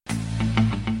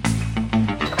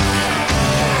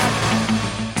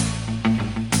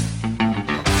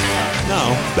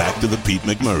to the Pete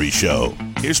McMurray Show.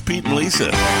 Here's Pete and Lisa.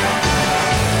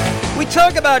 We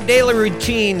talk about daily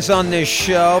routines on this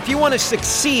show. If you want to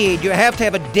succeed, you have to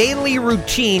have a daily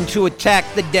routine to attack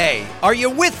the day. Are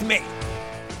you with me?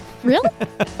 Really?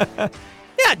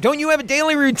 Yeah, don't you have a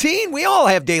daily routine? We all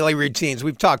have daily routines.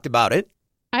 We've talked about it.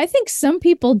 I think some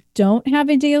people don't have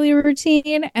a daily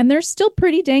routine and they're still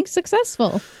pretty dang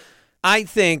successful. I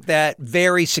think that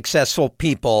very successful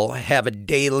people have a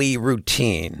daily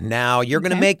routine. Now, you're going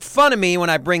to make fun of me when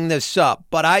I bring this up,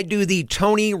 but I do the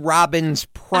Tony Robbins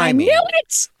priming. I knew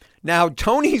it! Now,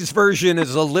 Tony's version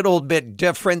is a little bit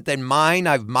different than mine.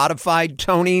 I've modified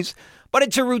Tony's, but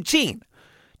it's a routine.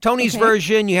 Tony's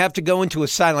version, you have to go into a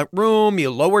silent room,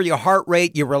 you lower your heart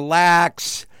rate, you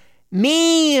relax.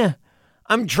 Me,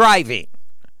 I'm driving.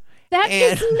 That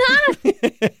is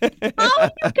not. How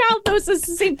do you count those as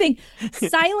the same thing?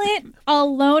 Silent,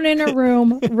 alone in a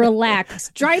room, relax.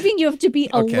 Driving, you have to be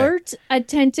alert,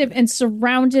 attentive, and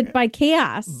surrounded by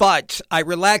chaos. But I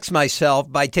relax myself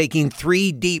by taking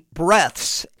 3 deep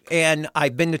breaths. And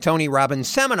I've been to Tony Robbins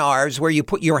seminars where you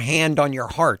put your hand on your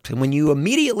heart. And when you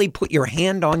immediately put your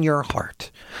hand on your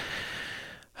heart,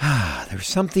 there's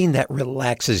something that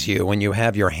relaxes you when you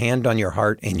have your hand on your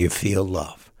heart and you feel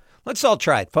love. Let's all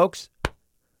try it, folks.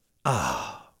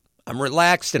 I'm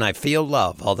relaxed and I feel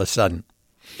love all of a sudden.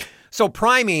 So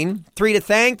priming, 3 to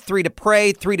thank, 3 to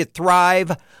pray, 3 to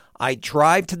thrive. I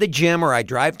drive to the gym or I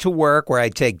drive to work where I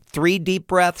take 3 deep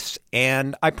breaths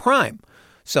and I prime.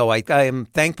 So I am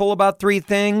thankful about 3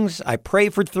 things, I pray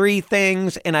for 3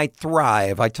 things, and I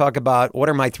thrive. I talk about what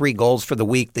are my 3 goals for the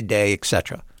week, the day,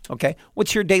 etc. Okay?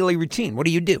 What's your daily routine? What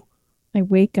do you do? I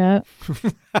wake up,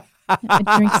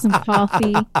 I drink some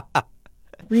coffee,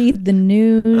 read the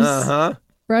news,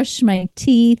 brush my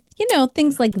teeth,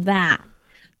 things like that.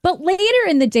 But later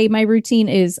in the day, my routine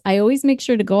is I always make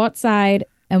sure to go outside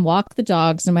and walk the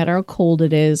dogs, no matter how cold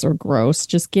it is or gross.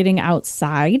 Just getting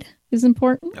outside is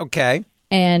important. Okay.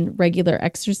 And regular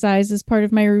exercise is part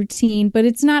of my routine, but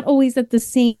it's not always at the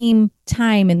same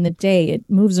time in the day. It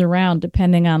moves around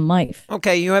depending on life.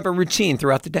 Okay, you have a routine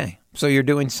throughout the day. So you're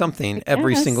doing something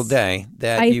every single day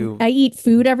that I eat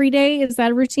food every day. Is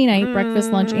that a routine? I eat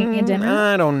breakfast, lunch, and dinner.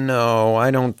 I don't know. I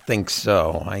don't think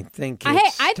so. I think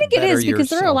I think it is because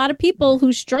there are a lot of people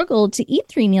who struggle to eat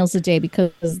 3 meals a day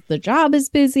because the job is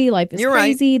busy, life is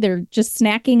crazy. Right. They're just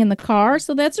snacking in the car.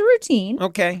 So that's a routine.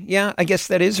 Okay. Yeah, I guess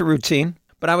that is a routine.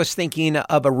 But I was thinking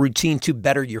of a routine to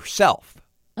better yourself.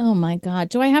 Oh, my God.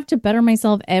 Do I have to better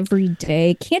myself every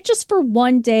day? Can't just for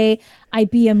one day I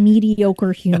be a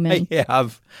mediocre human?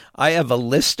 I have a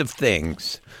list of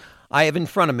things. I have in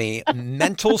front of me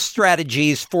mental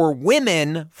strategies for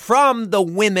women from the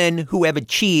women who have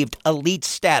achieved elite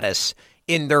status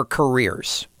in their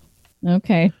careers.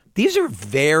 Okay. These are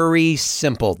very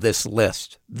simple, this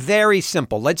list. Very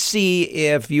simple. Let's see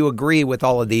if you agree with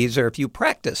all of these or if you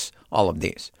practice all of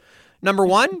these. Number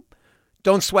 1,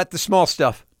 don't sweat the small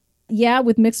stuff. Yeah,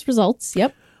 with mixed results.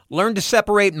 Yep. Learn to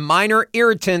separate minor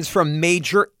irritants from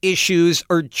major issues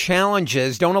or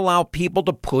challenges. Don't allow people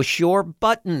to push your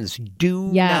buttons.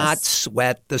 Do not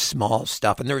sweat the small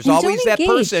stuff. And there's always that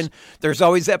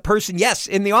person, yes,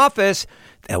 in the office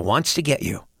that wants to get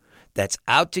you. That's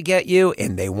out to get you,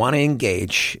 and they want to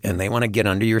engage, and they want to get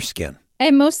under your skin.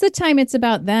 And most of the time, it's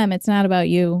about them. It's not about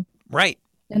you. Right.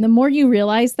 And the more you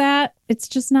realize that, it's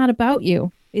just not about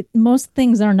you. Most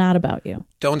things are not about you.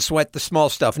 Don't sweat the small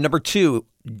stuff. Number 2,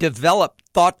 develop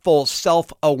thoughtful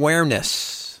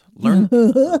self-awareness. Learn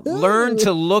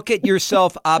to look at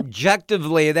yourself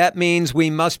objectively. That means we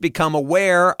must become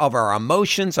aware of our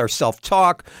emotions, our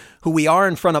self-talk, who we are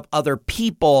in front of other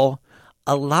people.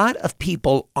 A lot of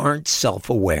people aren't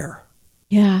self-aware.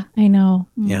 Yeah, I know.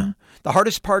 Yeah. The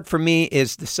hardest part for me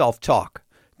is the self-talk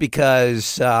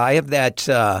because I have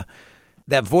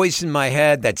that voice in my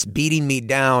head that's beating me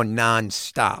down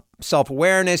nonstop.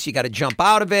 Self-awareness, you got to jump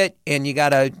out of it and you got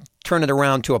to turn it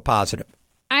around to a positive.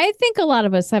 I think a lot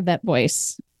of us have that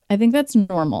voice. I think that's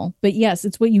normal. But yes,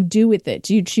 it's what you do with it.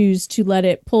 Do you choose to let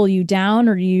it pull you down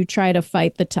or do you try to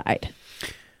fight the tide?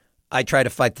 I try to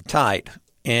fight the tide.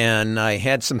 And I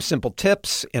had some simple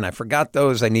tips, and I forgot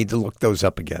those. I need to look those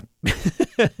up again.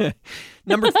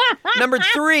 Number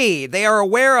 3, they are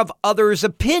aware of others'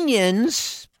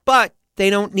 opinions, but they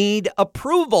don't need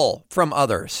approval from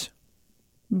others.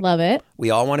 Love it. We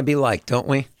all want to be liked, don't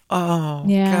we? Oh,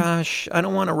 gosh, I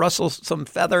don't want to rustle some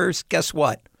feathers. Guess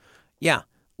what? Yeah,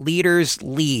 leaders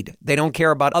lead. They don't care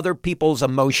about other people's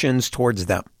emotions towards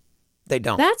them. They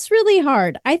don't. That's really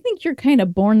hard. I think you're kind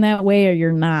of born that way or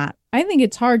you're not. I think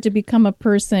it's hard to become a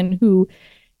person who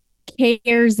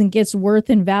cares and gets worth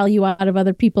and value out of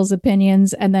other people's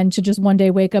opinions, and then to just one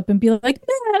day wake up and be like,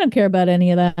 I don't care about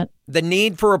any of that. The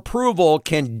need for approval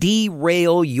can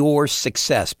derail your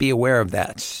success. Be aware of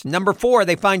that. Number 4,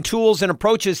 they find tools and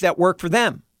approaches that work for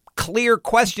them. Clear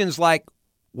questions like,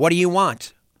 what do you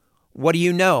want? What do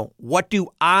you know? What do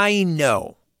I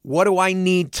know? What do I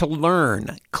need to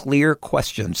learn? Clear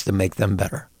questions to make them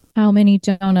better. How many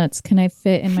donuts can I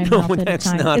fit in my mouth at a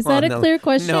time? Is that a clear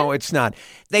question? No, it's not.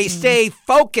 They stay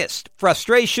focused.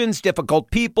 Frustrations,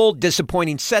 difficult people,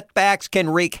 disappointing setbacks can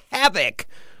wreak havoc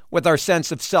with our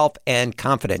sense of self and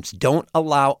confidence. Don't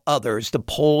allow others to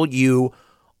pull you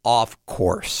off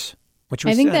course.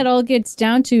 I think that all gets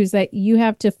down to is that you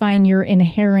have to find your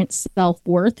inherent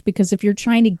self-worth, because if you're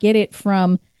trying to get it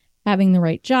from having the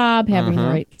right job, having the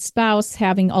right spouse,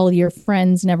 having all of your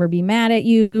friends never be mad at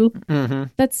you,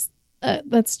 that's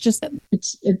just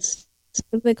it's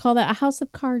what they call that, a house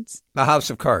of cards. A house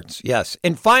of cards, yes.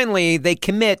 And finally, they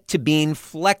commit to being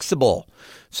flexible.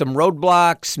 Some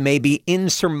roadblocks may be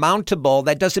insurmountable.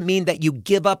 That doesn't mean that you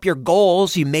give up your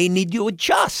goals. You may need to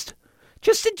adjust.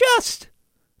 Just adjust.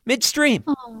 Midstream.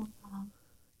 Oh.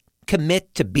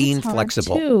 Commit to being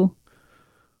flexible. Too.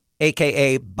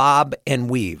 AKA bob and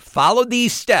weave. Follow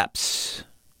these steps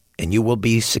and you will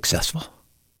be successful.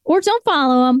 Or don't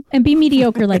follow them and be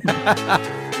mediocre like me.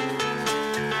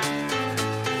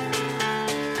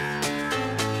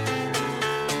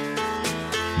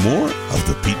 More of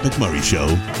the Pete McMurray Show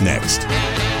next.